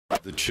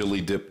The chili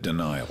dip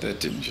denial.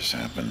 That didn't just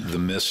happen. The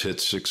miss hit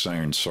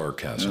 6-iron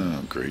sarcasm.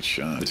 Oh, great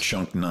shot. The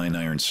chunk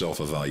 9-iron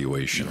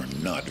self-evaluation.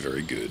 You're not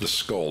very good. The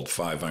scald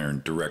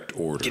 5-iron direct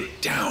order.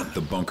 Get down.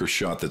 The bunker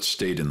shot that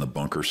stayed in the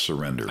bunker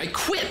surrender. I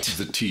quit.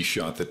 The tee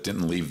shot that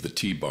didn't leave the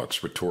tee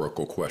box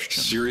rhetorical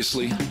question.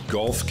 Seriously?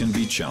 Golf can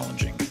be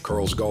challenging.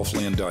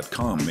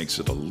 CarlsGolfland.com makes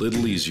it a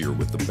little easier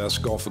with the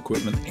best golf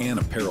equipment and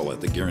apparel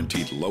at the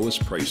guaranteed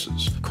lowest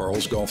prices.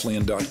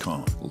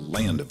 CarlsGolfland.com,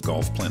 land of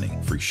golf plenty.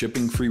 Free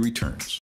shipping, free returns.